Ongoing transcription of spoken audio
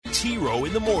T-Row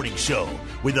in the Morning Show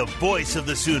with the voice of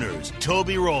the Sooners,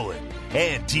 Toby Rowland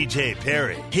and TJ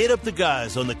Perry. Hit up the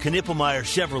guys on the Knippelmeyer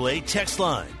Chevrolet text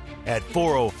line at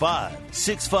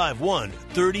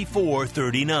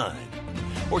 405-651-3439.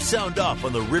 Or sound off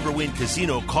on the Riverwind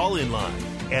Casino call-in line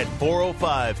at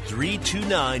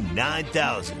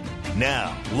 405-329-9000.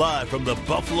 Now, live from the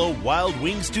Buffalo Wild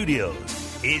Wing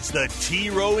Studios, it's the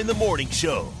T-Row in the Morning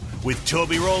Show with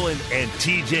Toby Rowland and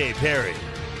TJ Perry.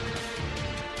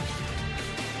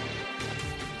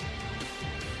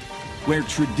 Where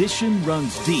tradition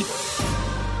runs deep,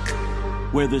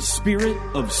 where the spirit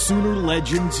of Sooner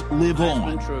legends live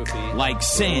on, like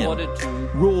Sam,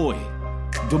 Roy,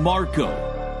 DeMarco,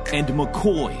 and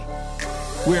McCoy,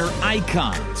 where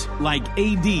icons like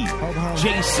AD,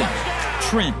 Jason,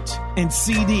 Trent, and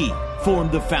CD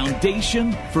form the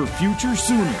foundation for future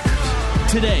Sooners.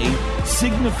 Today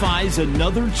signifies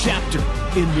another chapter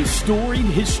in the storied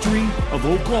history of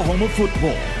Oklahoma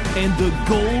football and the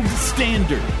gold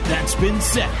standard that's been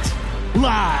set.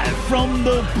 Live from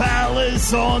the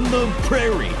Palace on the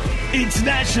Prairie, it's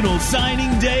National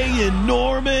Signing Day in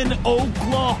Norman,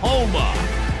 Oklahoma.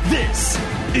 This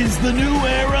is the new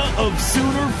era of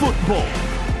Sooner football.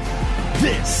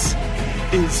 This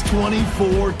is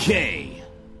 24K.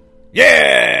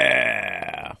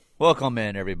 Yeah! Welcome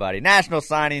in, everybody. National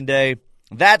Signing Day.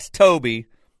 That's Toby.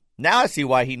 Now I see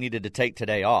why he needed to take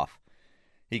today off.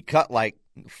 He cut like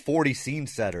 40 scene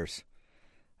setters.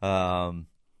 I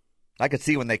could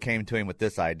see when they came to him with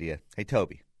this idea. Hey,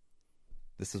 Toby,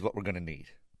 this is what we're going to need.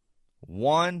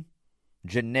 One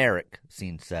generic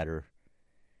scene setter,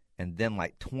 and then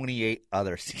like 28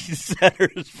 other scene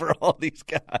setters for all these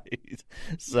guys.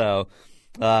 So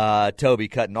Toby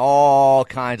cutting all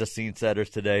kinds of scene setters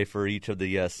today for each of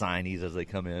the signees as they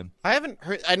come in.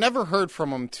 I never heard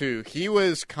from him, too. He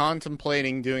was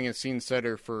contemplating doing a scene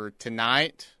setter for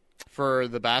tonight for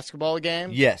the basketball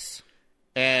game. Yes.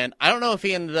 And I don't know if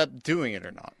he ended up doing it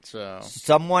or not. So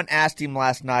someone asked him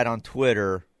last night on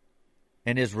Twitter,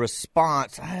 and his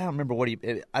response, I don't remember what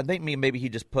I think maybe he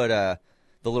just put the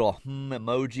little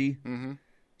emoji. Mm-hmm.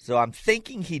 So I'm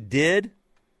thinking he did.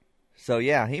 So,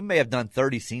 yeah, he may have done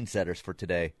 30 scene setters for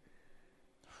today.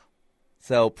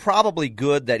 So probably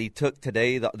good that he took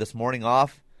this morning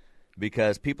off,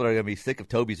 because people are going to be sick of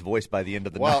Toby's voice by the end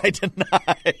of the night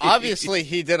tonight. Obviously,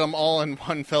 he did them all in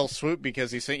one fell swoop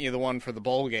because he sent you the one for the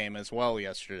bowl game as well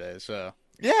yesterday. So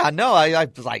yeah, no, I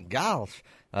was like, gosh,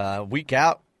 week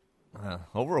out,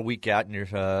 over a week out, and you're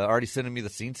already sending me the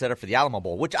scene setter for the Alamo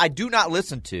Bowl, which I do not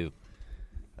listen to.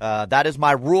 That is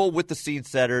my rule with the scene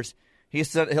setters. He'll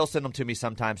send them to me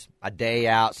sometimes a day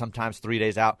out, sometimes 3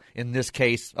 days out. In this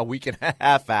case, a week and a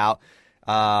half out.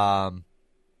 And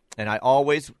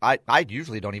I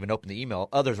usually don't even open the email.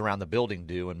 Others around the building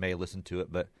do and may listen to it.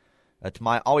 But it's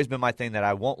always been my thing that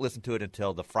I won't listen to it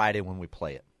until the Friday when we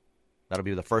play it. That'll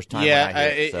be the first time when I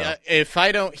hear it. So. If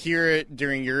I don't hear it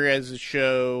during your guys'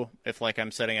 show, if like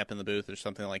I'm setting up in the booth or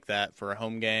something like that for a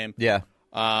home game,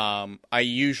 I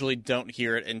usually don't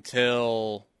hear it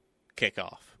until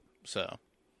kickoff. So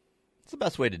it's the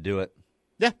best way to do it.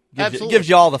 Yeah, absolutely. Gives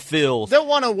you all the feels. Don't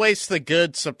want to waste the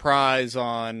good surprise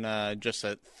on just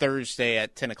a Thursday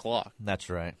at 10 o'clock. That's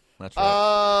right. Two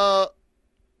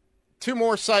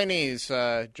more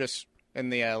signees just in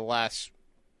the last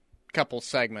couple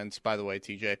segments, by the way,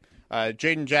 TJ.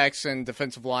 Jaden Jackson,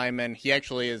 defensive lineman. He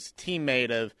actually is a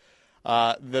teammate of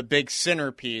the big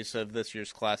centerpiece of this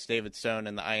year's class, David Stone,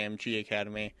 in the IMG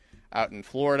Academy out in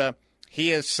Florida.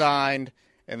 He is signed.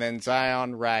 And then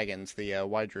Zion Raggins, the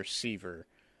wide receiver,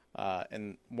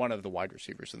 and one of the wide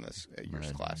receivers in this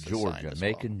year's class. Georgia,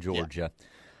 Macon, well. Georgia.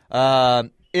 Yeah.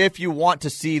 If you want to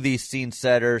see these scene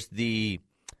setters, the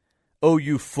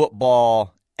OU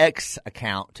Football X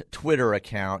account, Twitter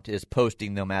account, is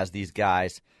posting them as these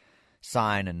guys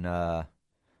sign. And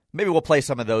maybe we'll play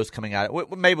some of those coming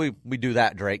out. Maybe we do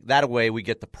that, Drake. That way we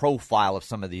get the profile of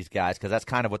some of these guys, because that's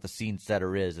kind of what the scene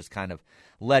setter is. It's kind of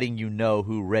letting you know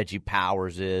who Reggie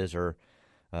Powers is, or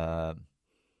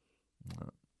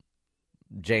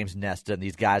James Nesta, and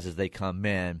these guys as they come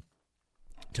in.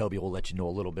 Toby will let you know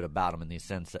a little bit about them in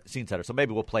these scene setters. So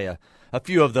maybe we'll play a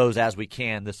few of those as we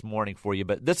can this morning for you.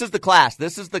 But this is the class.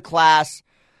 This is the class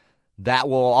that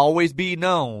will always be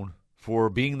known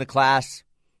for being the class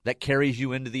that carries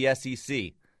you into the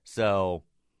SEC. So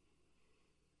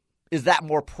is that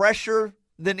more pressure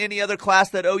than any other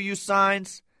class that OU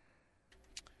signs?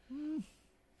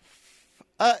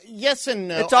 Yes and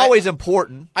no. It's always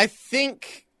important. I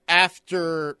think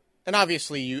after, and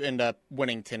obviously you end up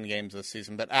winning 10 games this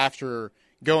season, but after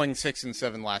going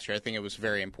 6-7 last year, I think it was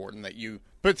very important that you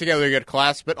put together a good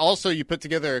class, but also you put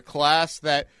together a class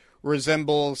that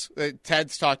resembles,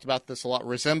 Ted's talked about this a lot,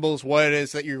 resembles what it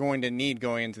is that you're going to need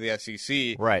going into the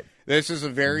SEC. Right. This is a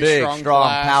very big, strong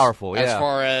class powerful, as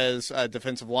far as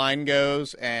defensive line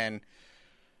goes, and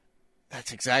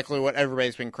that's exactly what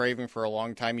everybody's been craving for a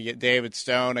long time. You get David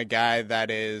Stone, a guy that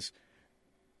is,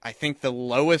 I think the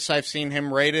lowest I've seen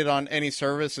him rated on any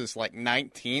service is like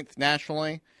 19th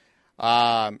nationally.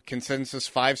 Consensus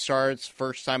 5 stars.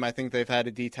 First time I think they've had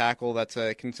a D tackle that's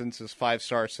a consensus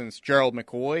 5-star since Gerald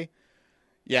McCoy.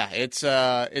 Yeah, it's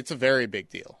a very big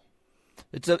deal.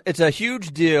 It's a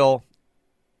huge deal,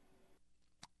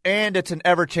 and it's an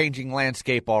ever-changing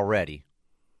landscape already.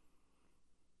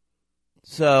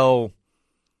 So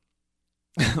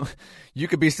you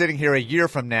could be sitting here a year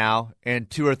from now, and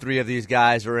 2 or 3 of these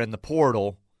guys are in the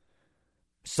portal,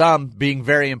 some being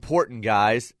very important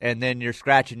guys, and then you're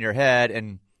scratching your head,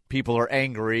 and people are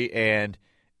angry, and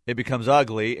it becomes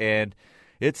ugly, and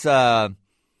it's a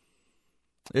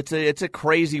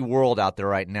crazy world out there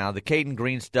right now. The Caden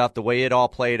Green stuff, the way it all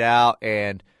played out,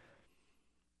 and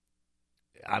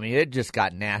I mean, it just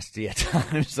got nasty at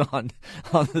times on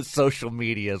the social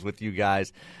medias with you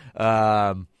guys.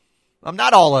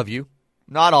 Not all of you.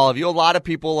 Not all of you. A lot of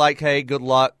people like, hey, good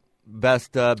luck.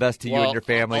 Best to you and your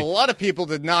family. A lot of people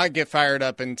did not get fired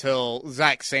up until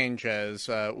Zach Sanchez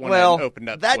when it opened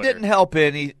up that Twitter. Didn't help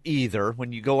any either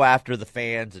when you go after the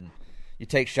fans and you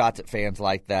take shots at fans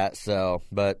like that. So,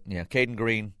 but, yeah, Caden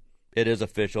Green, it is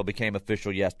official, became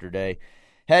official yesterday.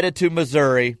 Headed to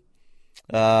Missouri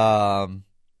for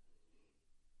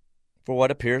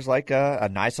what appears like a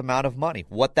nice amount of money.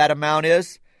 What that amount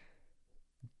is,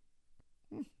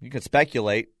 you can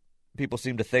speculate. People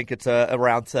seem to think it's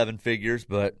around 7 figures,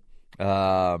 but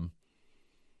yeah,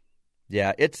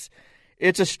 it's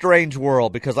a strange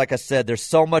world because, like I said, there's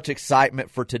so much excitement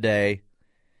for today.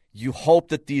 You hope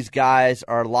that these guys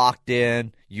are locked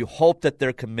in. You hope that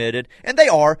they're committed, and they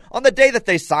are. On the day that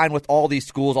they sign with all these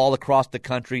schools all across the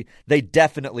country, they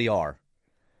definitely are.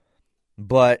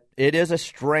 But it is a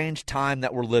strange time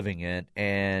that we're living in,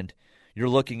 and you're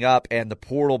looking up, and the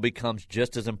portal becomes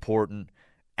just as important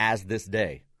as this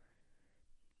day.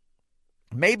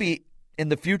 Maybe in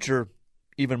the future,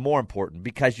 even more important,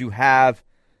 because you have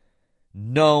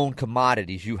known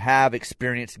commodities. You have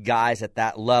experienced guys at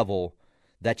that level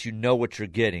that you know what you're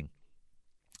getting.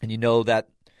 And you know that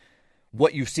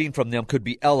what you've seen from them could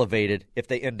be elevated if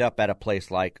they end up at a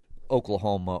place like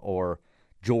Oklahoma or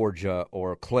Georgia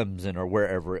or Clemson or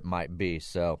wherever it might be.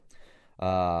 So,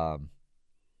 but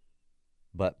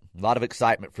a lot of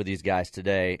excitement for these guys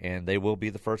today, and they will be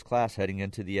the first class heading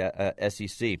into the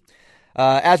SEC.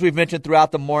 As we've mentioned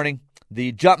throughout the morning,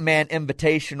 the Jumpman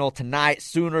Invitational tonight.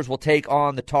 Sooners will take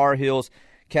on the Tar Heels.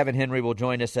 Kevin Henry will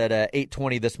join us at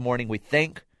 8:20 this morning, we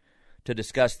think, to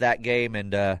discuss that game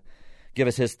and give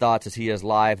us his thoughts as he is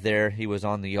live there. He was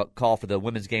on the call for the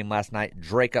women's game last night.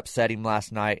 Drake upset him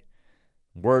last night.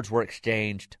 Words were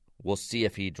exchanged. We'll see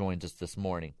if he joins us this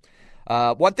morning.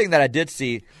 One thing that I did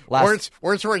see words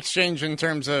were exchanged in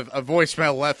terms of a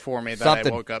voicemail left for me that I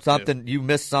woke up to. You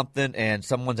missed something and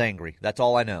someone's angry. That's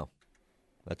all I know.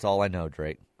 That's all I know,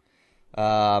 Drake.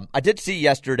 I did see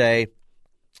yesterday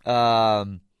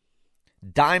Diamond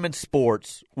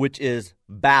Sports, which is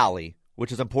Bally,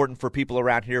 which is important for people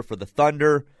around here for the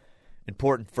Thunder,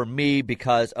 important for me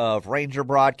because of Ranger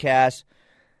broadcasts,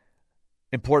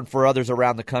 important for others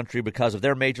around the country because of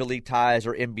their major league ties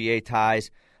or NBA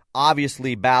ties.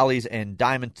 Obviously, Bally's and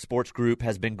Diamond Sports Group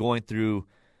has been going through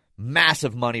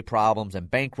massive money problems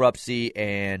and bankruptcy,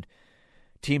 and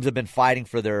teams have been fighting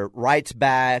for their rights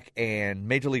back, and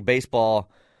Major League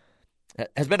Baseball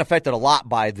has been affected a lot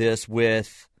by this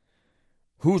with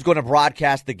who's going to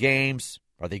broadcast the games.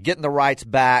 Are they getting the rights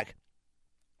back?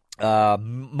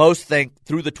 Most think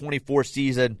through the 24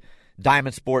 season,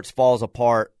 Diamond Sports falls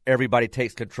apart. Everybody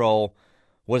takes control.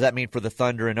 What does that mean for the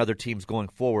Thunder and other teams going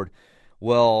forward?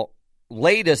 Well,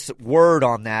 latest word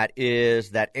on that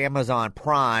is that Amazon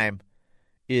Prime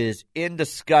is in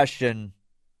discussion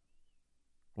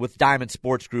with Diamond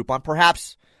Sports Group on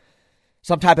perhaps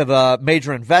some type of a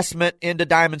major investment into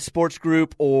Diamond Sports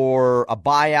Group or a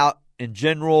buyout in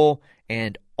general,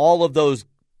 and all of those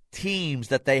teams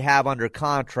that they have under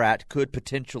contract could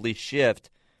potentially shift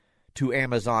to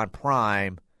Amazon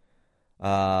Prime.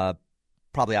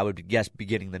 Probably, I would guess,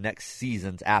 beginning the next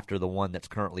seasons after the one that's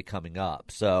currently coming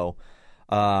up. So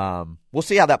we'll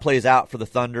see how that plays out for the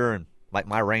Thunder and like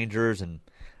my Rangers. And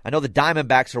I know the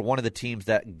Diamondbacks are one of the teams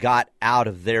that got out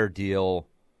of their deal.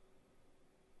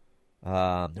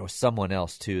 There was someone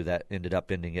else, too, that ended up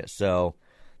ending it. So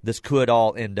this could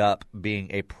all end up being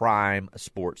a prime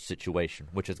sports situation,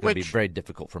 which is going to be very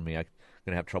difficult for me. I'm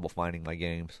going to have trouble finding my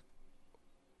games.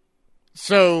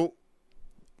 So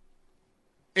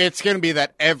it's going to be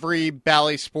that every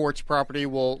Bally Sports property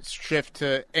will shift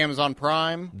to Amazon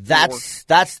Prime?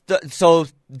 So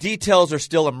details are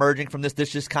still emerging from this.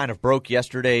 This just kind of broke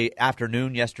yesterday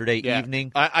afternoon,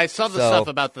 evening. I saw the stuff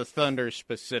about the Thunder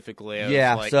specifically.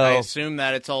 I assume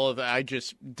that it's all of it. I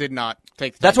just did not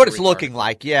take the time. That's what it's looking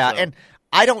like, yeah. So. And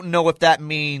I don't know if that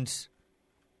means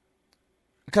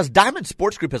 – because Diamond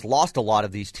Sports Group has lost a lot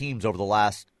of these teams over the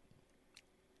last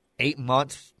 8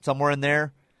 months, somewhere in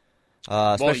there.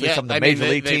 Especially some of the major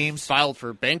league teams filed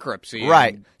for bankruptcy,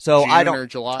 right? So June or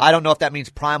July. I don't know if that means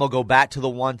Prime will go back to the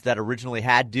ones that originally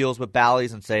had deals with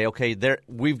Bally's and say, okay,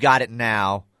 we've got it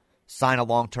now. Sign a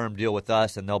long-term deal with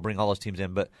us, and they'll bring all those teams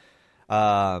in. But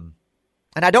and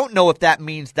I don't know if that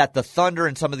means that the Thunder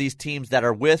and some of these teams that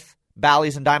are with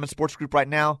Bally's and Diamond Sports Group right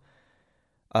now,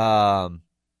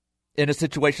 in a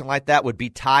situation like that, would be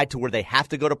tied to where they have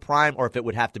to go to Prime, or if it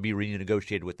would have to be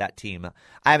renegotiated with that team.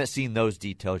 I haven't seen those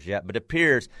details yet, but it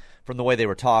appears from the way they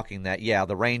were talking that, yeah,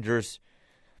 the Rangers,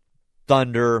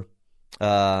 Thunder,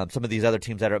 some of these other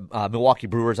teams that are Milwaukee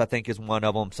Brewers, I think, is one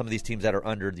of them. Some of these teams that are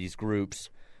under these groups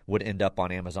would end up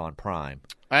on Amazon Prime.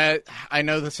 I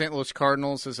know the St. Louis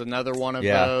Cardinals is another one of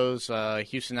those.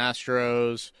 Houston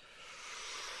Astros.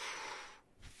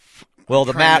 Well,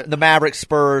 the Mavericks,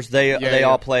 Spurs, they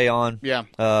all play on. Yeah,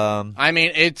 I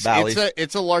mean it's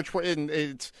a large.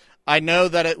 I know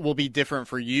that it will be different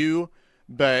for you,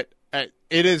 but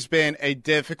it has been a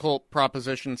difficult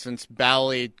proposition since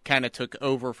Bally kind of took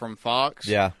over from Fox.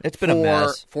 Yeah, it's been a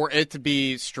mess for it to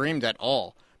be streamed at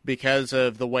all because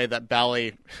of the way that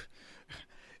Bally.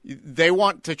 They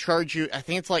want to charge you, I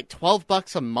think it's like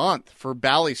 $12 a month for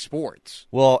Bally Sports.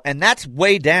 Well, and that's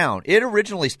way down. It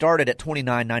originally started at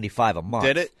 $29.95 a month.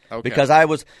 Did it? Okay. Because I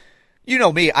was, you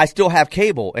know me, I still have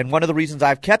cable, and one of the reasons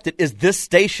I've kept it is this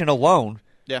station alone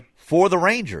for the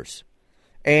Rangers.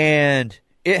 And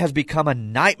it has become a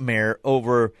nightmare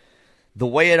over the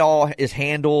way it all is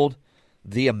handled,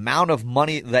 the amount of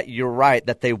money that you're right,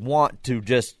 that they want to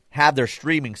just have their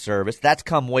streaming service. That's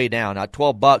come way down. Now,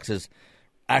 $12 is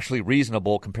actually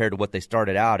reasonable compared to what they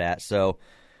started out at. So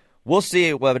we'll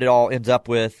see what it all ends up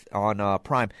with on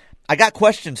Prime. I got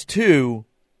questions, too.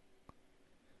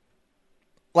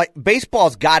 Like,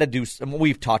 baseball's got to do –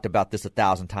 we've talked about this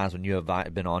 1,000 times when you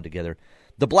have been on together.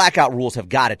 The blackout rules have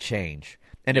got to change.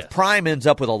 And if Prime ends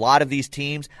up with a lot of these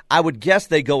teams, I would guess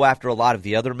they go after a lot of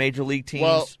the other major league teams.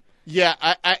 Well,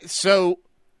 yeah, so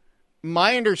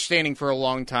my understanding for a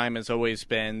long time has always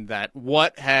been that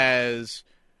what has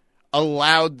 –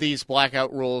 allowed these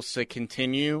blackout rules to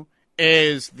continue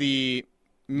is the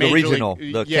regional,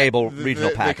 cable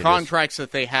regional packages. The contracts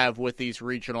that they have with these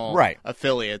regional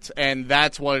affiliates. And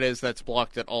that's what it is that's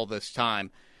blocked it all this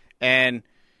time. And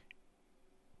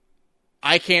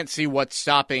I can't see what's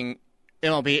stopping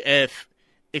MLB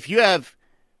if you have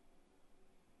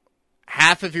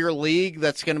half of your league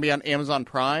that's going to be on Amazon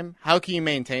Prime, how can you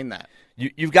maintain that?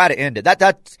 You've got to end it.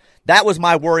 That was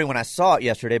my worry when I saw it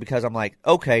yesterday, because I'm like,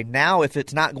 okay, now if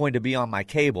it's not going to be on my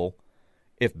cable,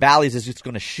 if Bally's is just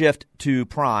going to shift to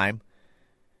Prime,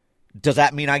 does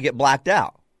that mean I get blacked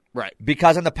out? Right.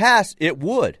 Because in the past, it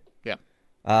would. Yeah.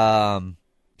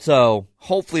 So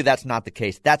hopefully that's not the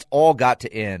case. That's all got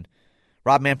to end.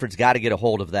 Rob Manfred's got to get a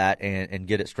hold of that and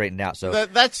get it straightened out. So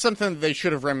that's something they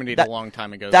should have remedied a long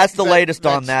time ago. That's the latest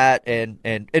on that, and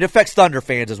it affects Thunder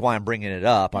fans is why I'm bringing it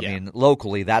up. I mean,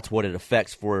 locally, that's what it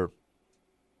affects for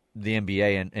the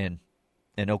NBA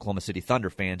and Oklahoma City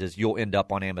Thunder fans is you'll end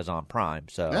up on Amazon Prime.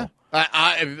 So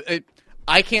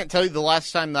I can't tell you the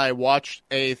last time that I watched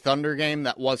a Thunder game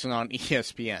that wasn't on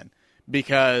ESPN,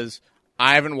 because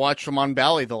I haven't watched them on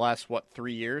Bally the last,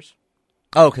 3 years?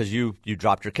 Oh, because you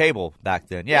dropped your cable back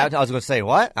then. Yeah, I was going to say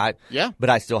what? But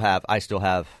I still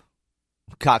have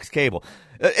Cox cable.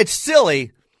 It's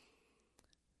silly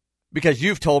because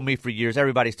you've told me for years,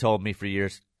 everybody's told me for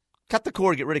years, cut the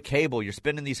cord, get rid of cable. You're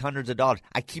spending these hundreds of dollars.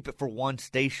 I keep it for one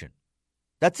station.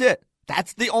 That's it.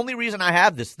 That's the only reason I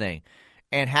have this thing.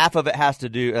 And half of it has to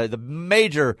do the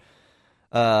major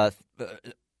part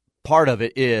of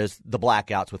it is the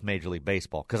blackouts with Major League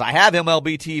Baseball, because I have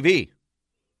MLB TV.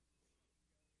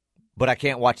 But I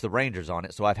can't watch the Rangers on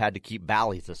it, so I've had to keep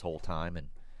Bally's this whole time, and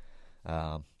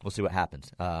we'll see what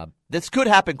happens. This could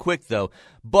happen quick, though,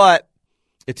 but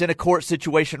it's in a court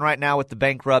situation right now with the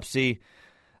bankruptcy.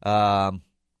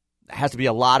 Has to be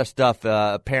a lot of stuff.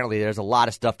 Apparently, there's a lot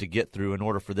of stuff to get through in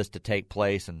order for this to take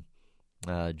place, and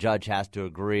judge has to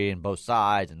agree on both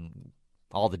sides, and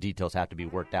all the details have to be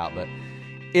worked out. But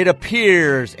it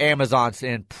appears Amazon's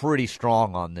in pretty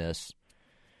strong on this,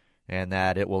 and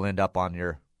that it will end up on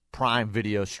your Prime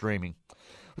Video streaming.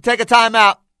 We'll take a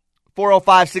timeout.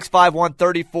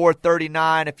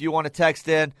 405-651-3439 if you want to text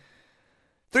in.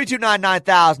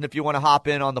 329-9000 if you want to hop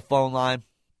in on the phone line.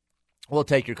 We'll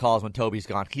take your calls when Toby's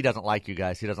gone. He doesn't like you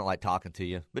guys. He doesn't like talking to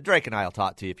you. But Drake and I will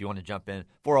talk to you if you want to jump in.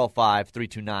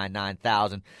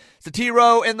 405-329-9000. It's the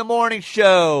T-Row in the Morning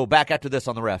Show. Back after this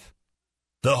on the Ref.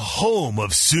 The home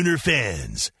of Sooner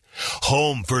fans.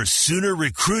 Home for Sooner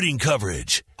recruiting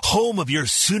coverage. Home of your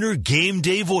Sooner game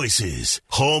day voices.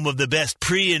 Home of the best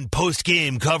pre- and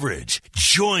post-game coverage.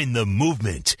 Join the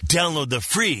movement. Download the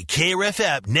free KRF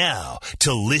app now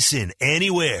to listen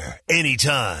anywhere,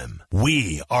 anytime.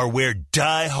 We are where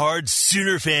die-hard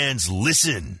Sooner fans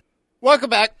listen.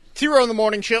 Welcome back. T-Row in the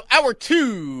Morning Show. Hour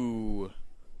 2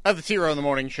 of the T-Row in the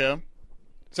Morning Show.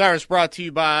 This hour is brought to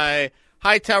you by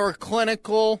Hightower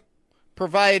Clinical,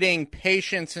 providing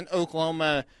patients in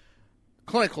Oklahoma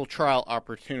clinical trial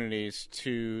opportunities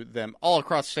to them all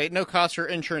across the state. No cost or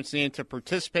insurance needed to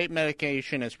participate.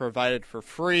 Medication is provided for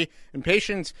free. And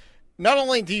patients, not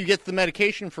only do you get the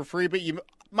medication for free, but you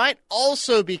might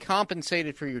also be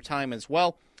compensated for your time as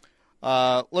well.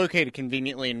 Located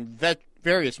conveniently in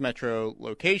various metro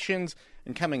locations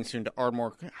and coming soon to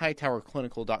Ardmore,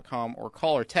 hightowerclinical.com, or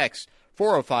call or text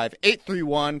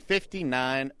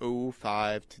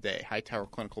 405-831-5905 today. Hightower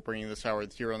Clinical bringing this hour of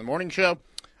the Hero in the Morning Show.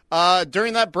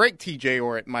 During that break, TJ,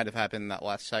 or it might have happened in that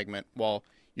last segment while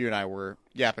you and I were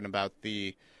yapping about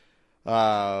the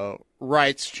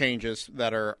rights changes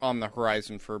that are on the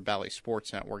horizon for Bally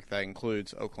Sports Network. That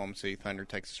includes Oklahoma City Thunder,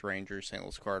 Texas Rangers, St.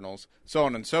 Louis Cardinals, so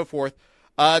on and so forth.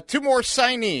 Two more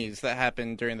signees that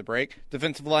happened during the break.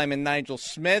 Defensive lineman Nigel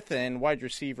Smith and wide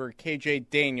receiver KJ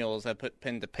Daniels have put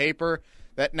pen to paper.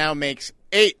 That now makes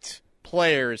 8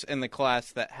 players in the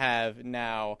class that have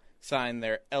now signed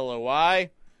their LOI.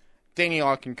 Daniel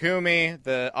Akinkumi,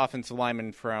 the offensive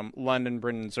lineman from London,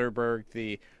 Brendan Zerberg,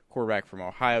 the quarterback from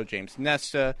Ohio, James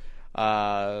Nesta,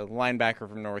 linebacker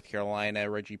from North Carolina,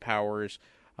 Reggie Powers.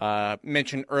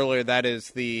 Mentioned earlier, that is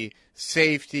the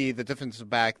safety, the defensive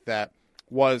back that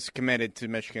was committed to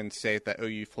Michigan State that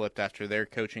OU flipped after their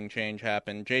coaching change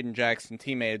happened. Jaden Jackson,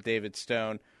 teammate of David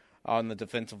Stone on the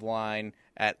defensive line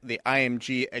at the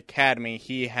IMG Academy.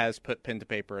 He has put pen to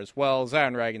paper as well.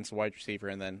 Zion Raggins, the wide receiver,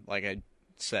 and then, like I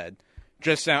said,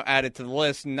 just now added to the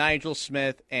list, Nigel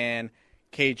Smith and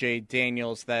KJ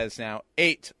Daniels. That is now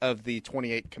 8 of the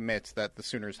 28 commits that the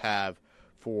Sooners have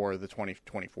for the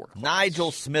 2024 class.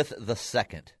 Nigel Smith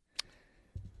II.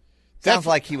 Sounds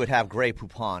like he would have Grey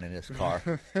Poupon in his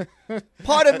car.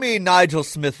 Pardon me, Nigel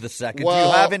Smith II. Well, do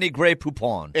you have any Grey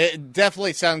Poupon? It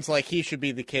definitely sounds like he should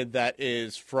be the kid that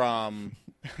is from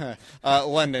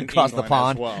London, Across England the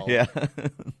pond. as well. Yeah.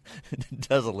 It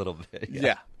does a little bit.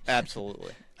 Yeah,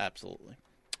 absolutely. Absolutely.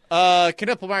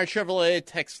 Knippelmeyer Chevrolet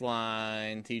text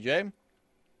line, TJ.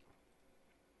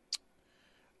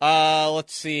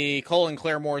 Let's see. Colin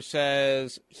Claremore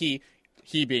says he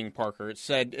being Parker,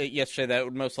 said yesterday that it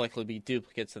would most likely be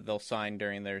duplicates that they'll sign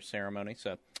during their ceremony.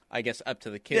 So I guess up to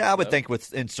the kids. Yeah, I would think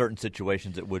in certain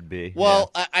situations it would be. Well,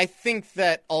 yeah. I think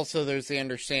that also there's the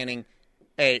understanding,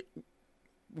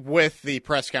 with the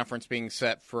press conference being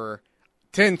set for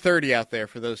 10:30 out there,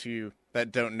 for those of you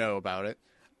that don't know about it.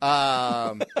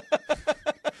 I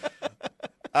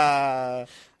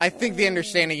think the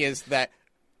understanding is that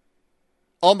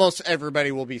almost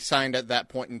everybody will be signed at that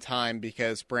point in time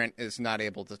because Brent is not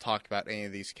able to talk about any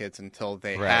of these kids until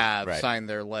they have signed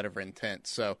their letter of intent.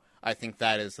 So I think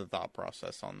that is the thought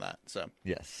process on that. So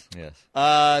Yes.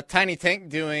 Tiny Tank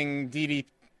doing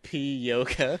DDP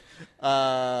yoga.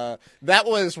 That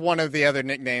was one of the other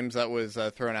nicknames that was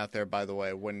thrown out there, by the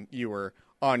way, when you were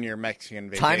on your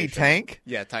Mexican vacation. Tiny Tank?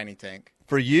 Yeah, Tiny Tank.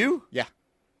 For you? Yeah.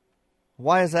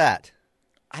 Why is that?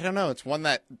 I don't know. It's one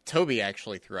that Toby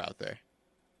actually threw out there.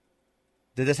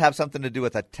 Did this have something to do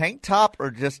with a tank top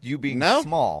or just you being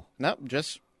small? No,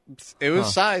 just it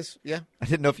was size. Yeah. I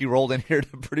didn't know if you rolled in here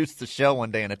to produce the show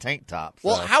one day in a tank top. So.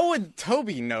 Well, how would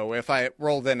Toby know if I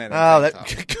rolled in a tank top?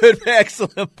 That could be an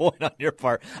excellent point on your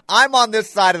part. I'm on this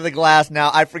side of the glass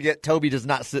now. I forget Toby does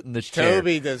not sit in this chair.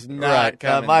 Toby does not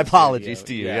come in my the apologies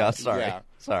studio. to you. Yeah, sorry. Yeah.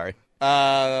 Sorry.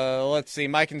 Let's see.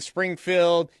 Mike in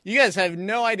Springfield. You guys have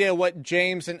no idea what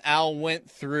James and Al went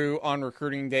through on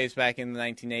recruiting days back in the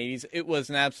 1980s. It was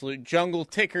an absolute jungle.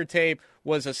 Ticker tape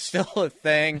was still a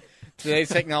thing. Today's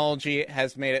technology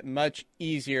has made it much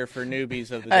easier for newbies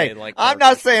of the day. Like I'm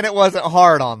not saying it wasn't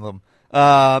hard on them.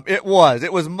 It was.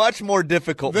 It was much more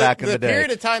difficult back in the day. The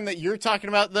period of time that you're talking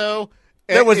about, though,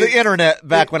 there was the internet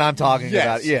back when I'm talking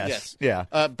about it. Yes.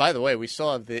 Yeah. By the way, we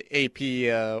still have the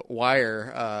AP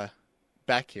wire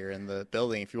back here in the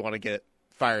building if you want to get it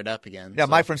fired up again. Yeah,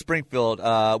 Mike from Springfield,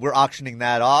 we're auctioning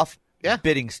that off. Yeah.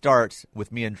 Bidding starts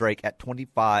with me and Drake at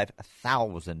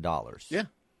 $25,000. Yeah.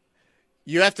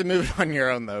 You have to move it on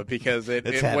your own, though, because it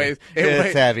weighs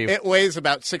heavy. It weighs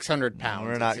about 600 pounds.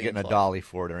 We're not getting a dolly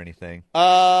for it or anything.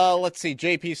 Let's see.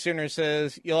 JP Sooner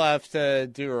says you'll have to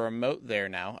do a remote there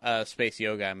now. Space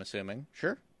yoga, I'm assuming.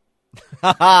 Sure.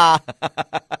 What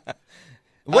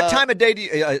time of day do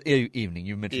you... evening.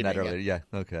 You mentioned that earlier. Yeah,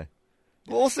 okay.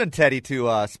 We'll send Teddy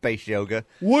to space yoga.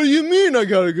 What do you mean I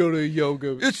got to go to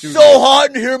yoga? It's so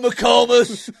hot in here,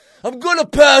 McComas. I'm going to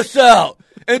pass out.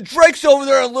 And Drake's over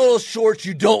there in little shorts.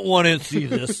 You don't want to see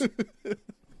this.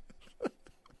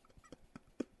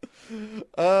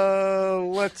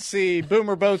 Let's see.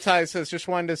 Boomer Bowtie says, just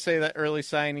wanted to say that early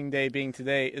signing day being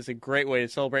today is a great way to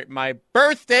celebrate my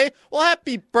birthday. Well,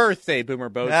 happy birthday,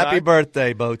 Boomer Bowtie. Happy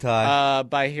birthday, Bowtie.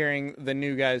 By hearing the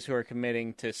new guys who are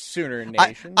committing to Sooner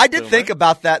Nation. I did think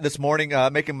about that this morning,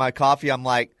 making my coffee. I'm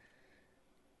like,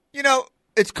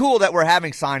 it's cool that we're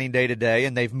having signing day today,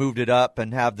 and they've moved it up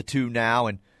and have the 2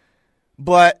 now.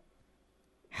 But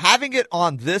having it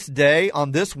on this day,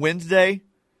 on this Wednesday,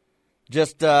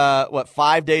 just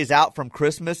 5 days out from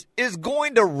Christmas, is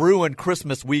going to ruin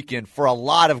Christmas weekend for a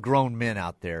lot of grown men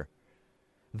out there.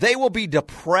 They will be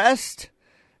depressed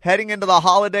heading into the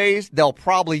holidays. They'll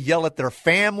probably yell at their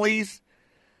families.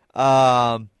 There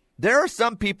are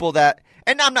some people that,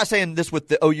 and I'm not saying this with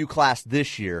the OU class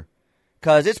this year,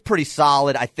 because it's pretty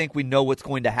solid. I think we know what's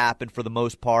going to happen for the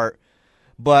most part.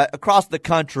 But across the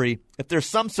country, if there's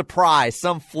some surprise,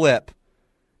 some flip,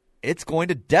 it's going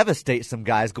to devastate some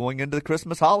guys going into the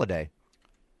Christmas holiday.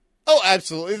 Oh,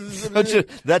 absolutely.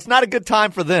 That's not a good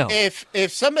time for them.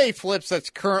 If somebody flips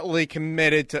that's currently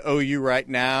committed to OU right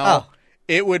now,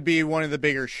 it would be one of the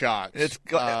bigger shocks.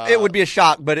 It would be a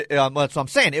shock, but that's what I'm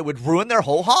saying. It would ruin their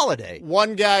whole holiday.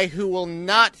 One guy who will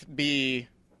not be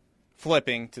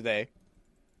flipping today,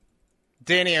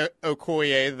 Danny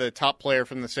Okoye, the top player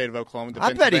from the state of Oklahoma.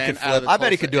 I bet he could flip. I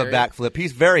bet he could do a backflip.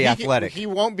 He's very athletic. He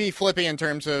won't be flipping in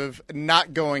terms of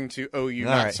not going to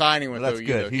OU, signing with that's OU.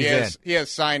 Good. He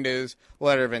has signed his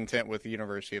letter of intent with the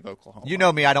University of Oklahoma. You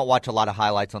know me, I don't watch a lot of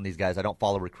highlights on these guys. I don't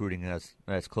follow recruiting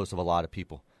as close of a lot of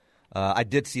people. I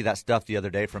did see that stuff the other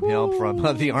day from him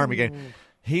from the Army game.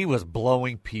 He was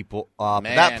blowing people up.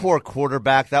 Man. That poor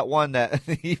quarterback, that one that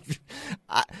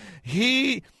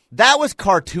that was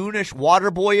cartoonish,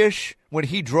 waterboyish when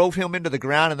he drove him into the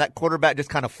ground and that quarterback just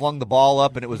kind of flung the ball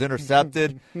up and it was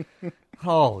intercepted.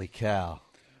 Holy cow.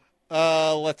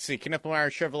 Let's see. Knippelmeyer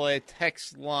Chevrolet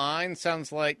text line.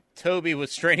 Sounds like Toby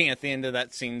was straining at the end of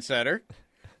that scene setter.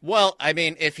 Well, I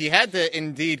mean, if he had to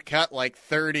indeed cut like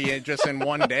 30 just in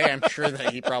one day, I'm sure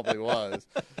that he probably was.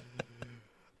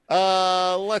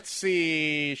 Let's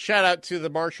see. Shout out to the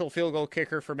Marshall field goal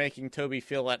kicker for making Toby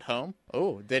feel at home.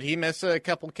 Oh, did he miss a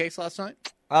couple kicks last night?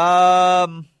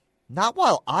 Not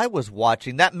while I was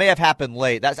watching. That may have happened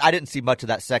late. I didn't see much of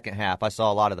that second half. I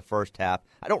saw a lot of the first half.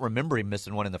 I don't remember him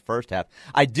missing one in the first half.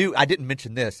 I didn't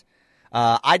mention this.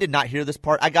 I did not hear this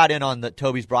part. I got in on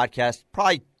Toby's broadcast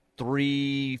probably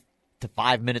 3 to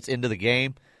 5 minutes into the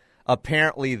game.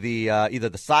 Apparently, the either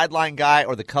the sideline guy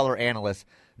or the color analyst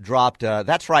dropped,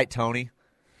 "That's right, Tony."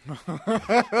 And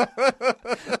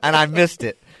I missed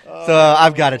it. So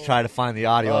I've got to try to find the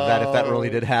audio of that if that really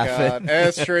did happen.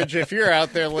 Estridge, if you're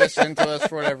out there listening to us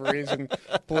for whatever reason,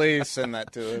 please send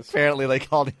that to us. Apparently they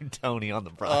called him Tony on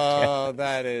the broadcast. Oh,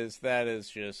 that is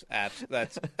just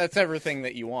that's everything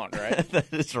that you want, right?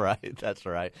 That's right. That's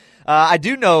right. I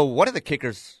do know one of the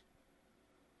kickers,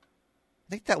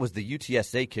 I think that was the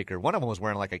UTSA kicker. One of them was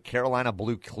wearing like a Carolina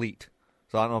blue cleat.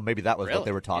 So I don't know, maybe that was what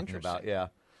they were talking about. Yeah.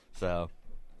 So,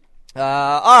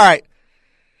 all right.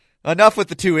 Enough with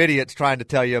the two idiots trying to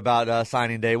tell you about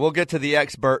signing day. We'll get to the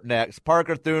expert next.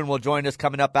 Parker Thune will join us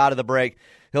coming up out of the break.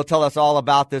 He'll tell us all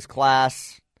about this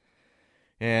class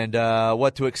and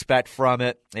what to expect from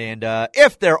it and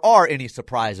if there are any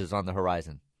surprises on the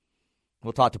horizon.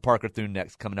 We'll talk to Parker Thune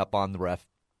next, coming up on The Ref.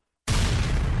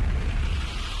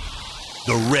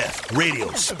 The Ref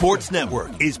Radio Sports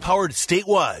Network is powered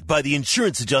statewide by the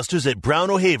insurance adjusters at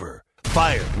Brown O'Haver.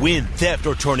 Fire, wind, theft,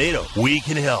 or tornado, we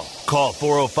can help. Call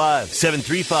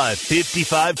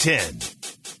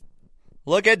 405-735-5510.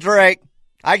 Look at Drake.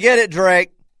 I get it,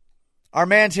 Drake. Our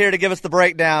man's here to give us the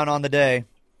breakdown on the day.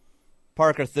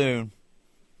 Parker Thune,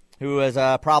 who has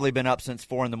probably been up since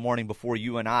 4 in the morning before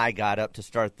you and I got up to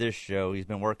start this show. He's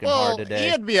been working hard today. He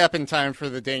had to be up in time for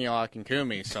the Daniel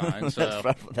Akinkumi sign.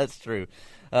 So. That's true.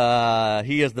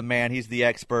 He is the man. He's the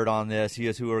expert on this. He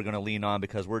is who we're going to lean on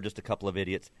because we're just a couple of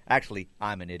idiots. Actually,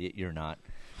 I'm an idiot. You're not.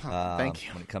 Thank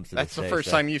you. When it comes to That's this the first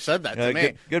time you said that to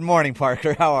me. Good morning,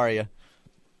 Parker. How are you?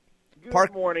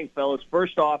 Good morning, fellas.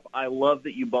 First off, I love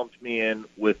that you bumped me in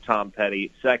with Tom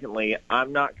Petty. Secondly,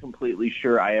 I'm not completely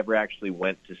sure I ever actually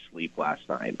went to sleep last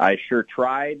night. I sure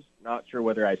tried, not sure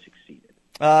whether I succeeded.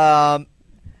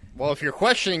 Well, if you're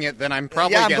questioning it, then I'm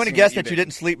probably I'm going to guess that you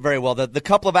didn't didn't sleep very well. The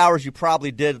couple of hours you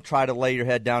probably did try to lay your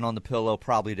head down on the pillow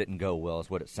probably didn't go well is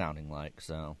what it's sounding like.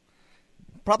 So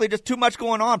probably just too much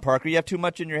going on, Parker. You have too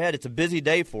much in your head. It's a busy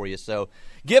day for you. So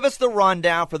give us the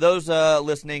rundown for those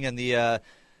listening and the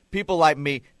people like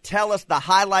me. Tell us the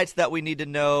highlights that we need to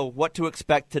know, what to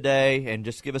expect today, and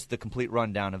just give us the complete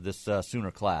rundown of this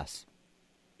Sooner class.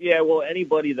 Yeah, well,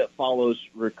 anybody that follows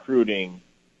recruiting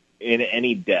in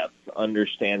any depth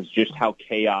understands just how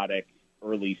chaotic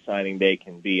early signing day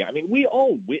can be. I mean, we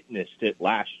all witnessed it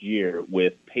last year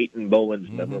with Peyton Bowen's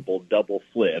memorable double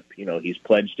flip. You know, he's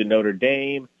pledged to Notre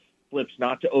Dame, flips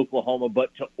not to Oklahoma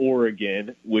but to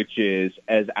Oregon, which is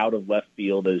as out of left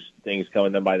field as things come.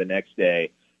 And then by the next day,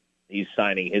 he's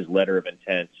signing his letter of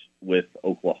intent with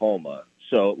Oklahoma.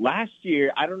 So last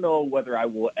year, I don't know whether I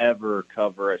will ever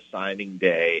cover a signing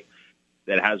day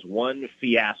that has one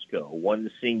fiasco, one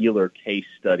singular case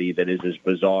study that is as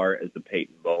bizarre as the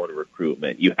Peyton Bowen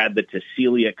recruitment. You had the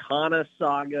Tassilia Kana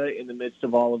saga in the midst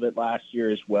of all of it last year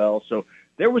as well. So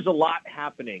there was a lot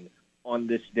happening on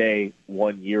this day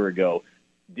 1 year ago.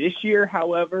 This year,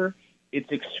 however,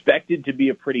 it's expected to be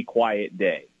a pretty quiet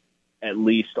day, at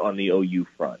least on the OU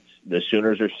front. The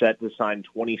Sooners are set to sign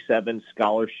 27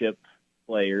 scholarship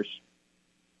players.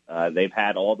 They've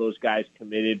had all those guys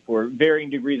committed for varying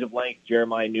degrees of length.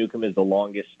 Jeremiah Newcomb is the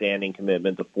longest-standing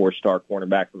commitment, the four-star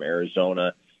cornerback from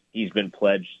Arizona. He's been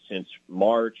pledged since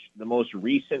March. The most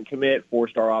recent commit,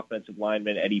 four-star offensive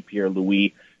lineman Eddie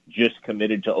Pierre-Louis, just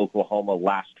committed to Oklahoma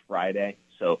last Friday.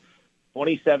 So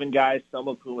 27 guys, some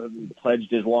of whom have been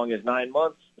pledged as long as 9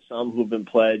 months, some who have been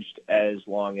pledged as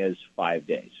long as 5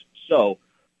 days. So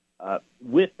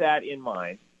with that in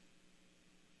mind,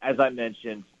 as I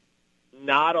mentioned,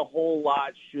 not a whole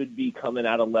lot should be coming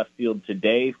out of left field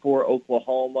today for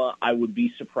Oklahoma. I would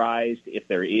be surprised if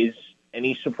there is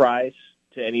any surprise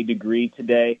to any degree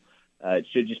today. It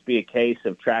should just be a case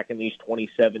of tracking these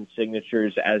 27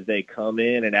 signatures as they come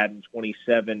in and adding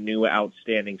 27 new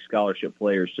outstanding scholarship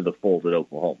players to the fold at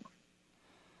Oklahoma.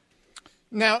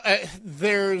 Now,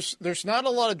 there's not a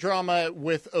lot of drama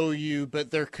with OU,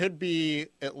 but there could be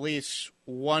at least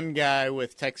one guy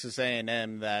with Texas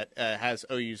A&M that has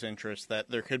OU's interest that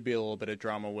there could be a little bit of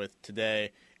drama with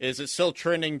today. Is it still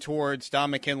trending towards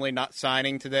Don McKinley not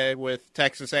signing today with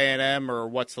Texas A&M, or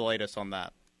what's the latest on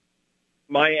that?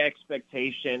 My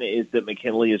expectation is that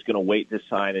McKinley is going to wait to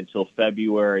sign until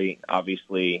February.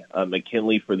 Obviously,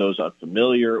 McKinley, for those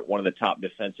unfamiliar, one of the top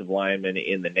defensive linemen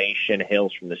in the nation,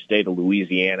 hails from the state of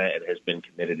Louisiana and has been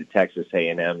committed to Texas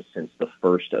A&M since the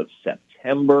 1st of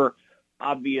September.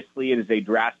 Obviously, it is a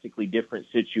drastically different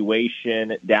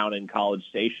situation down in College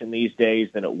Station these days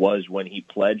than it was when he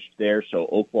pledged there. So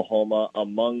Oklahoma,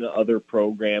 among other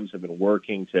programs, have been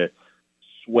working to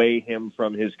sway him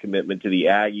from his commitment to the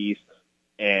Aggies.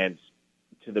 And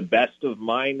to the best of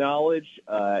my knowledge,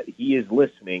 he is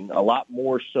listening a lot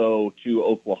more so to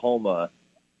Oklahoma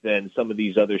than some of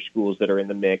these other schools that are in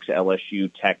the mix,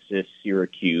 LSU, Texas,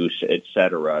 Syracuse, et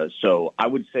cetera. So I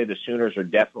would say the Sooners are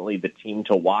definitely the team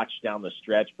to watch down the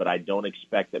stretch, but I don't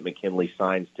expect that McKinley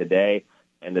signs today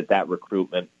and that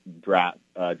recruitment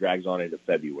drags on into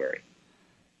February.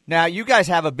 Now, you guys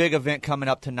have a big event coming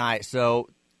up tonight, so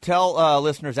tell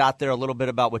listeners out there a little bit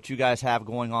about what you guys have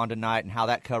going on tonight and how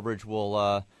that coverage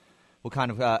will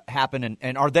kind of happen.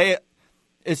 And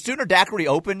is Sooner Daiquiri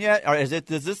open yet? Or is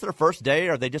this their first day?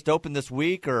 Are they just open this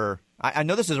week? Or I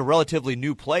know this is a relatively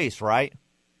new place, right?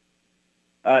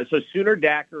 So Sooner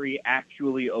Daiquiri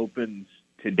actually opens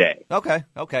today. Okay.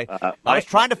 I was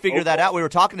trying to figure that out. We were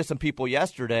talking to some people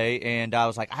yesterday, and I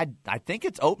was like, I think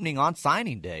it's opening on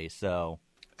signing day, so.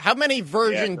 How many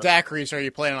virgin daiquiris are you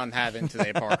planning on having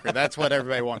today, Parker? That's what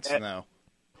everybody wants to know.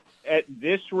 At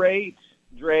this rate,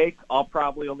 Drake, I'll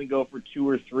probably only go for 2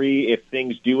 or 3. If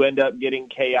things do end up getting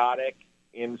chaotic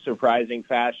in surprising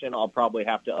fashion, I'll probably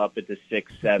have to up it to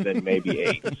 6, 7, maybe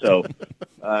 8. So,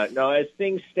 no, as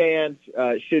things stand,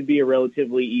 should be a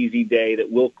relatively easy day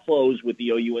that will close with the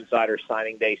OU Insider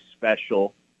Signing Day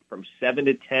special from 7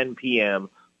 to 10 p.m.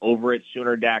 over at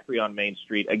Sooner Daiquiri on Main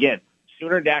Street. Again,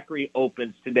 Sooner Daiquiri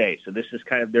opens today, so this is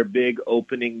kind of their big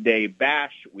opening day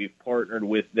bash. We've partnered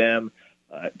with them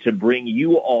to bring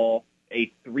you all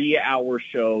a 3-hour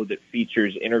show that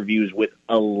features interviews with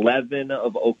 11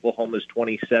 of Oklahoma's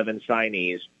 27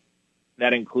 signees.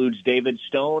 That includes David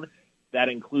Stone. That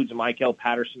includes Michael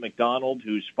Patterson McDonald,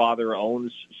 whose father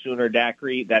owns Sooner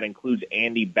Daiquiri. That includes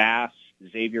Andy Bass,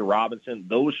 Xavier Robinson.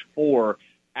 Those 4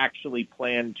 actually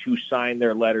plan to sign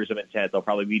their letters of intent. They'll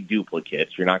probably be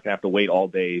duplicates. You're not going to have to wait all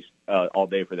day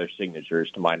for their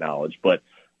signatures, to my knowledge. But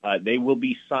they will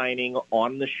be signing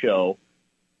on the show,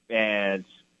 and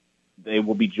they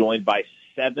will be joined by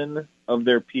 7 of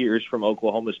their peers from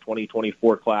Oklahoma's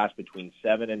 2024 class between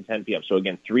 7 and 10 p.m. So,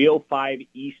 again, 305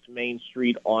 East Main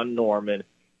Street in Norman,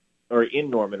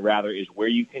 is where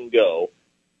you can go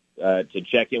to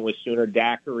check in with Sooner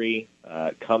Daiquiri.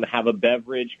 Come have a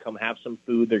beverage. Come have some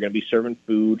food. They're going to be serving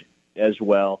food as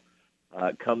well.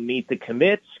 Come meet the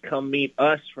commits. Come meet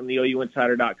us from the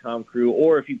OUinsider.com crew.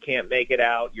 Or if you can't make it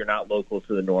out, you're not local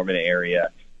to the Norman area,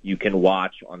 you can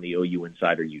watch on the OU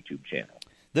Insider YouTube channel.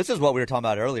 This is what we were talking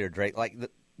about earlier, Drake. Like,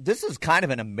 this is kind of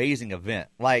an amazing event.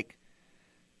 Like,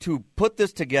 to put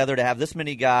this together, to have this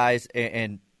many guys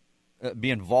and be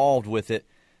involved with it,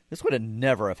 this would have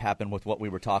never have happened with what we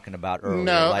were talking about earlier.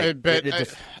 No, like,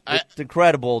 it's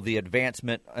incredible, the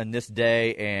advancement in this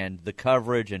day and the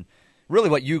coverage and really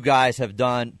what you guys have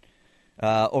done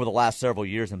over the last several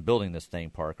years in building this thing,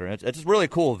 Parker. It's a really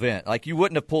cool event. Like, you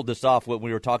wouldn't have pulled this off what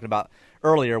we were talking about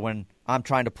earlier when I'm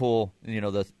trying to pull,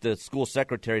 the school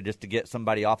secretary just to get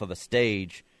somebody off of a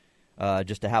stage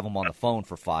just to have them on the phone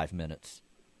for 5 minutes.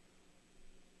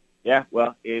 Yeah,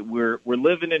 well, we're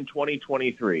living in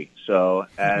 2023. So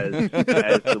as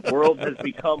the world has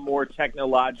become more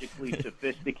technically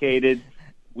sophisticated,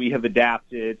 we have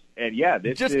adapted. And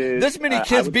this many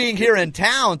kids being here in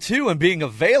town too and being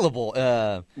available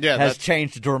has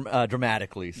changed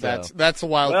dramatically. So. That's the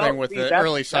wild thing with the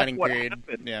early signing period.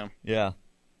 Happens. Yeah.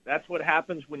 That's what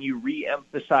happens when you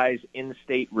re-emphasize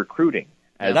in-state recruiting.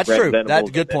 That's true. That's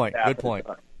a good point. Good point.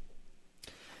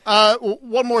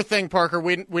 One more thing, Parker.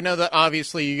 We know that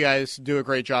obviously you guys do a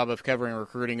great job of covering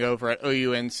recruiting over at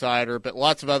OU Insider, but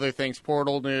lots of other things,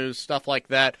 portal news, stuff like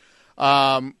that.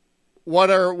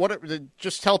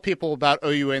 Just tell people about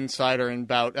OU Insider and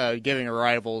about giving a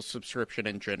Rivals subscription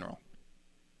in general.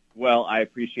 Well, I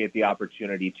appreciate the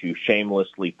opportunity to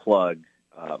shamelessly plug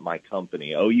my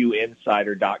company.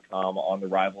 OUinsider.com on the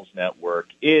Rivals Network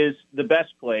is the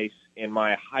best place, in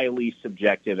my highly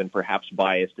subjective and perhaps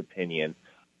biased opinion,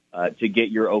 to get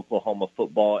your Oklahoma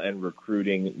football and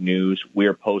recruiting news.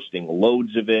 We're posting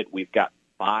loads of it. We've got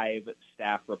 5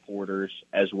 staff reporters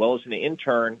as well as an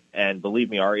intern, and believe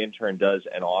me, our intern does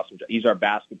an awesome job. He's our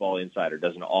basketball insider,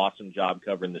 does an awesome job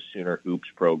covering the Sooner Hoops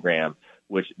program,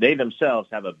 which they themselves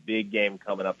have a big game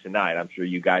coming up tonight. I'm sure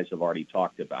you guys have already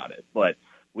talked about it. But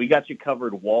we got you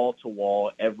covered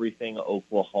wall-to-wall, everything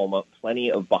Oklahoma,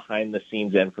 plenty of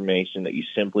behind-the-scenes information that you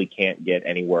simply can't get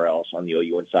anywhere else on the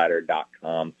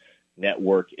OUinsider.com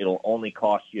network. It'll only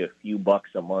cost you a few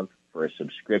bucks a month for a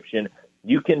subscription.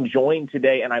 You can join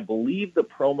today, and I believe the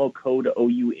promo code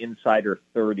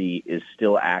OUinsider30 is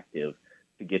still active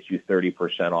to get you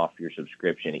 30% off your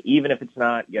subscription. Even if it's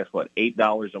not, guess what,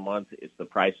 $8 a month, it's the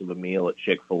price of a meal at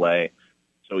Chick-fil-A.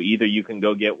 So either you can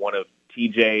go get one of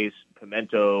TJ's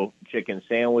pimento chicken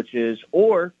sandwiches,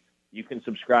 or you can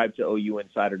subscribe to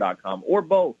OUinsider.com, or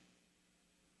both.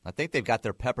 I think they've got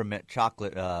their peppermint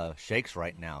chocolate shakes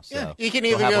right now. So yeah, you can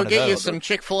either go get you some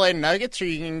Chick-fil-A nuggets, or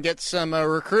you can get some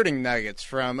recruiting nuggets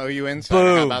from OU Insider.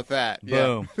 Boom. How about that?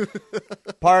 Boom. Yeah.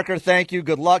 Parker, thank you.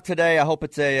 Good luck today. I hope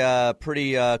it's a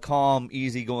pretty calm,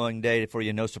 easygoing day for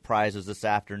you. No surprises this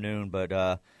afternoon,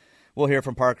 but we'll hear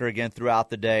from Parker again throughout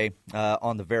the day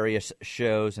on the various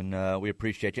shows, and we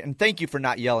appreciate you. And thank you for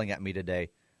not yelling at me today.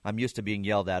 I'm used to being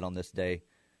yelled at on this day,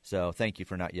 so thank you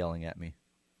for not yelling at me.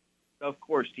 Of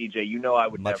course, TJ. You know I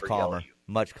would never yell at you.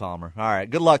 Much calmer. All right.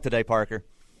 Good luck today, Parker.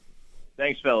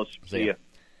 Thanks, fellas. See ya.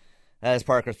 That is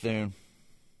Parker Thune.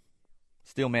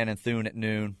 Steelman and Thune at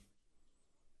noon.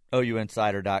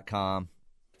 OUinsider.com.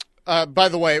 By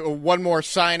the way, one more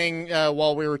signing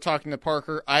while we were talking to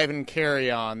Parker. Ivan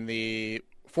Carrion, the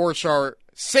 4-star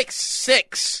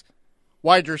 6'6"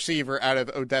 wide receiver out of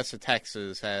Odessa,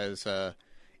 Texas, has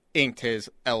inked his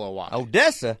LOI.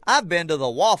 Odessa? I've been to the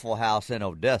Waffle House in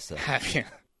Odessa. Have you?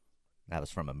 That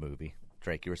was from a movie.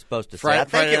 Drake, you were supposed to say. I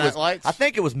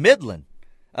think it was Midland.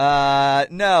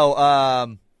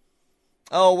 No.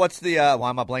 What's the why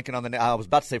am I blanking on the name? I was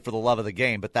about to say For the Love of the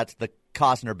Game, but that's the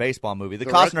Costner baseball movie. The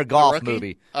Costner golf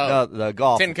movie. Oh. The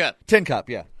golf. Tin Cup. Tin Cup,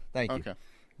 yeah. Thank you.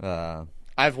 Okay.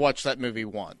 I've watched that movie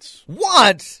once.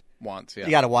 Once, yeah.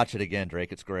 You got to watch it again,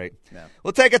 Drake. It's great. Yeah.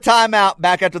 We'll take a timeout.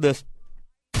 Back after this.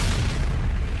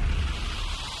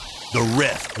 The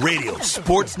Ref Radio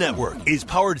Sports Network is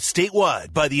powered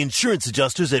statewide by the insurance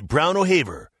adjusters at Brown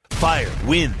O'Haver. Fire,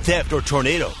 wind, theft, or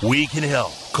tornado, we can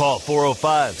help. Call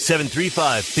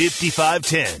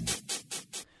 405-735-5510.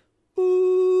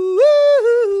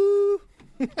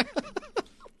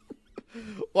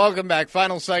 Welcome back.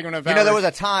 Final segment of there was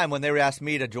a time when they asked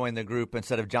me to join the group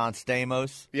instead of John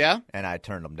Stamos. Yeah? And I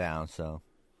turned them down, so.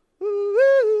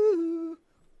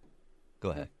 Go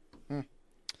ahead.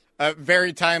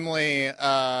 Very timely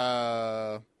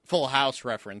Full House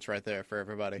reference right there for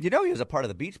everybody. He was a part of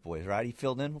the Beach Boys, right? He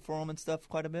filled in for them and stuff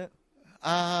quite a bit.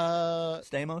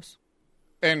 Stamos?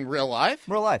 In real life?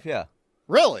 Real life, yeah.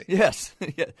 Really? Yes.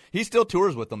 Yeah. He still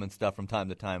tours with them and stuff from time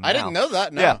to time. I didn't know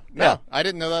that. No. Yeah. No, I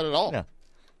didn't know that at all. Yeah.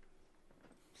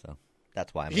 So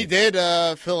that's why he did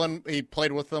fill in. He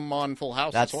played with them on Full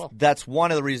House as well. That's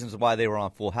one of the reasons why they were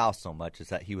on Full House so much, is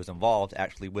that he was involved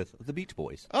actually with the Beach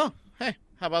Boys. Oh, hey,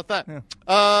 how about that?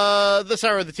 Yeah. This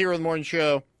hour of the T-Row in the Morning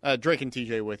Show, Drake and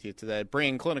TJ with you today,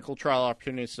 bringing clinical trial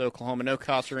opportunities to Oklahoma. No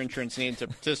cost or insurance needed to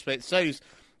participate in studies.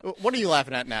 What are you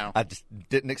laughing at now? I just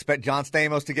didn't expect John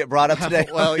Stamos to get brought up today.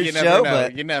 Well, you never know.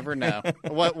 But... You never know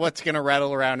what's going to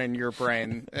rattle around in your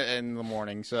brain in the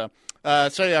morning. So,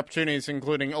 study opportunities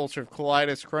including ulcerative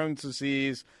colitis, Crohn's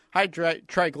disease, high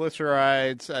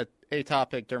triglycerides,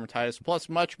 atopic dermatitis, plus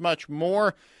much, much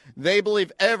more. They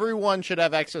believe everyone should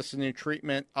have access to new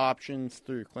treatment options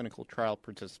through clinical trial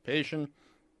participation.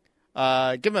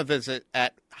 Give them a visit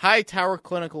at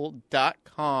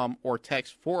hightowerclinical.com or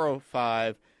text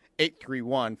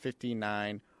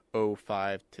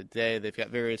 405-831-5905 today. They've got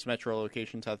various metro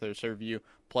locations out there to serve you,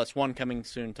 plus one coming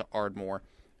soon to Ardmore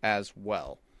as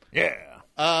well. Yeah.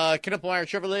 Knippelmeyer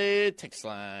Chevrolet, text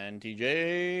line,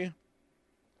 DJ.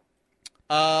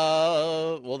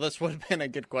 Well, this would have been a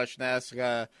good question to ask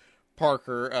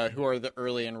Parker, who are the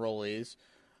early enrollees.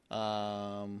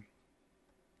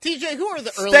 TJ, who are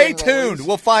the early enrollees? Stay tuned.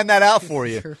 We'll find that out for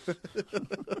you.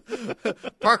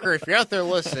 Parker, if you're out there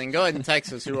listening, go ahead and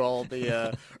text us who all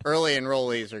the early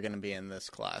enrollees are going to be in this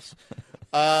class.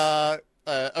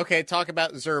 Okay, talk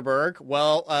about Zerberg.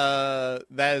 Well,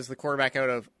 that is the quarterback out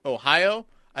of Ohio.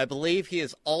 I believe he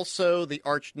is also the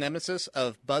arch nemesis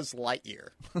of Buzz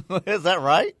Lightyear. Is that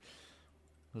right?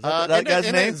 Is that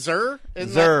guy's name? Zer?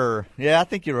 Yeah, I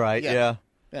think you're right. Yeah.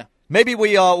 Yeah. Maybe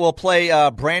we will play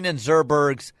Brandon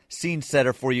Zerberg's scene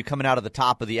setter for you coming out of the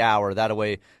top of the hour. That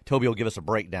way, Toby will give us a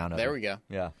breakdown of it. There we go.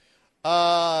 Yeah.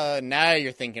 Now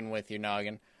you're thinking with your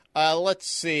noggin. Let's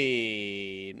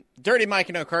see. Dirty Mike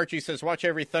in Okarchi says, watch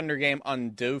every Thunder game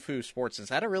on Dofu Sports. Is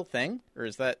that a real thing? Or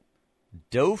is that...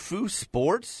 Dofu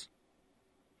Sports?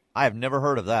 I have never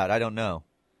heard of that. I don't know.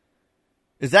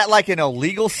 Is that like an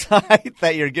illegal site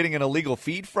that you're getting an illegal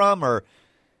feed from? Or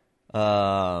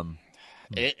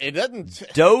It doesn't...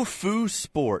 Dofu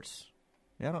Sports.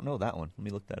 Yeah, I don't know that one. Let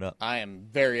me look that up. I am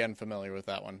very unfamiliar with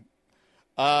that one.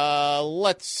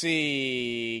 Let's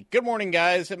see. Good morning,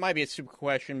 guys. It might be a stupid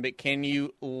question, but can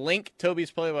you link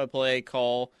Toby's play-by-play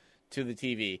call to the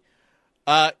TV?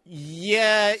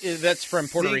 Yeah, that's from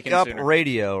Puerto Sync Rican Up Sooner.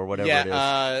 Radio or whatever it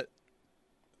is.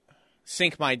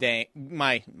 Sync my game.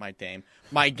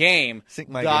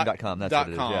 Syncmygame.com. That's what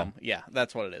it is. Yeah,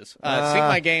 that's what it is.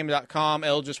 Syncmygame.com.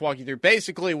 It'll just walk you through.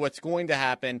 Basically, what's going to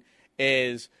happen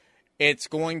is it's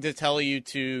going to tell you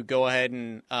to go ahead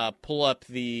and pull up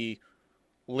the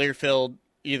Learfield,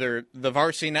 either the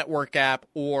Varsity Network app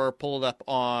or pull it up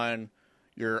on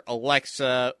your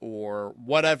Alexa or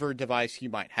whatever device you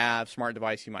might have, smart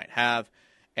device you might have,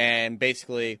 and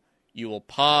basically you will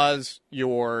pause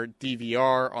your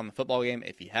DVR on the football game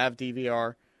if you have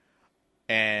DVR,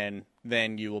 and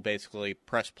then you will basically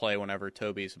press play whenever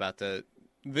Toby's about to...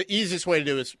 The easiest way to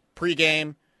do is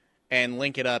pregame and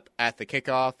link it up at the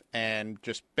kickoff and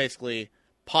just basically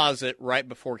pause it right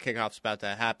before kickoff's about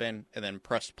to happen and then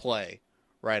press play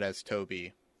right as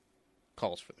Toby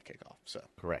calls for the kickoff. So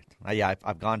correct. Yeah,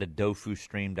 I've gone to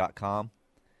dofustream.com.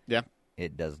 Yeah.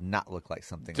 It does not look like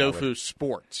something. Dofu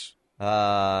Sports.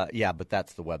 Yeah, but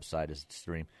that's the website is the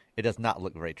stream. It does not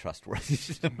look very trustworthy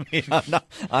to me.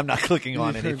 I'm not clicking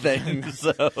on anything.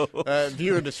 So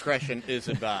viewer discretion is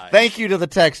advised. Thank you to the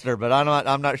texter, but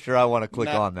I'm not sure I want to click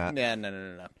on that.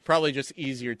 No. Probably just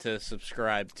easier to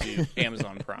subscribe to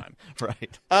Amazon Prime.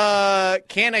 Right.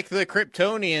 Kanik the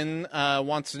Kryptonian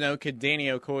wants to know, could Danny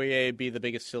Okoye be the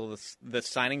biggest steal of this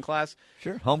signing class?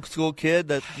 Sure. Homeschool kid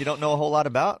that you don't know a whole lot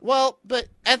about. Well, but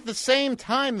at the same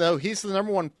time, though, he's the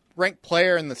number one ranked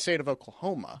player in the state of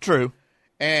Oklahoma. True.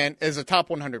 And is a top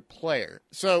 100 player.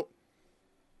 So,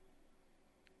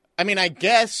 I mean, I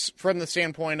guess from the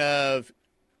standpoint of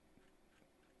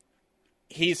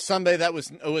he's somebody that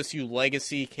was an OSU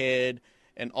legacy kid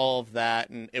and all of that,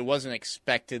 and it wasn't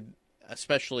expected,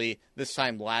 especially this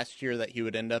time last year, that he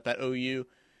would end up at OU,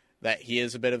 that he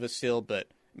is a bit of a steal. But,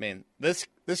 I mean, this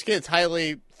kid's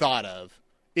highly thought of,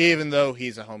 even though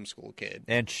he's a homeschool kid.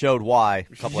 And showed why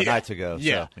a couple of nights ago.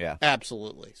 Yeah, so, yeah.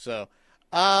 Absolutely. So,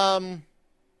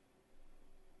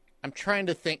 I'm trying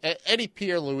to think. Eddie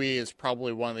Pierre-Louis is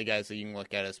probably one of the guys that you can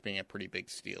look at as being a pretty big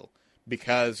steal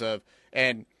because of,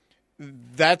 and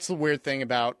that's the weird thing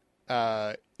about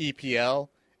EPL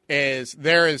is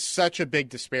there is such a big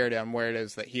disparity on where it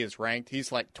is that he is ranked.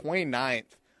 He's like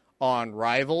 29th on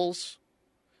Rivals,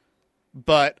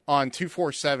 but on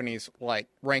 247 he's like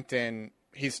ranked in.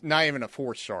 He's not even a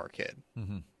 4-star kid.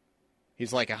 Mm-hmm.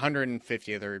 He's like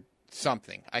 150th or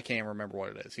something. I can't remember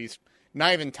what it is. He's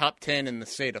not even top 10 in the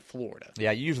state of Florida.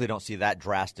 Yeah, you usually don't see that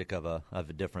drastic of a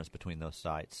difference between those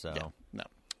sites. So yeah,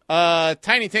 no.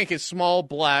 Tiny Tank is small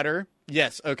bladder.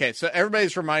 Yes. Okay. So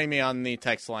everybody's reminding me on the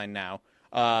text line now.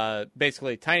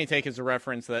 Basically, Tiny Tank is a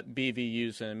reference that BV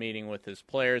used in a meeting with his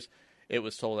players. It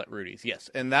was told at Rudy's. Yes,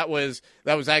 and that was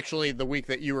actually the week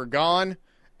that you were gone.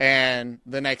 And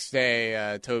the next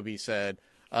day, Toby said,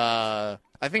 "I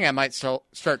think I might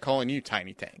start calling you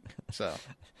Tiny Tank." So.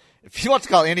 If you want to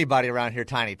call anybody around here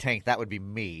Tiny Tank, that would be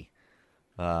me.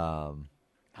 Oh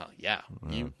yeah,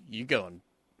 you going?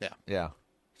 Yeah, yeah.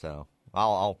 So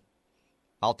I'll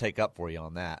take up for you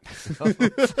on that.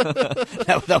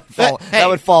 that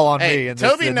would fall on me. In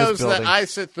Toby this knows building. that I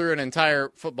sit through an entire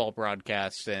football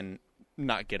broadcast and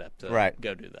not get up to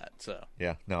go do that. So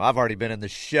yeah, no, I've already been in the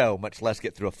show, much less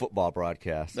get through a football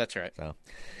broadcast. That's right. So, all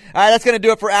right, that's going to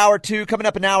do it for hour 2. Coming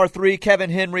up in hour 3,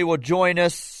 Kevin Henry will join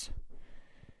us.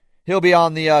 He'll be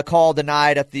on the call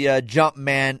tonight at the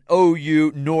Jumpman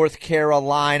OU North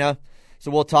Carolina.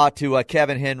 So we'll talk to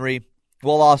Kevin Henry.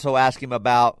 We'll also ask him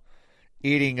about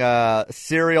eating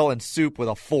cereal and soup with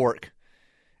a fork.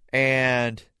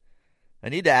 And I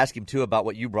need to ask him, too, about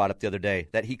what you brought up the other day,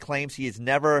 that he claims he has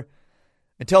never,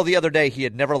 until the other day, he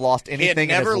had never lost anything in his life.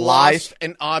 He had never lost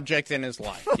an object in his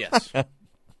life, yes.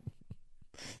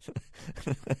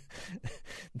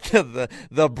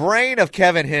 The brain of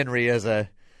Kevin Henry is a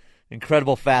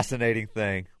incredible, fascinating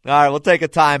thing. All right, we'll take a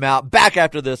timeout. Back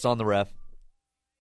after this on The Ref.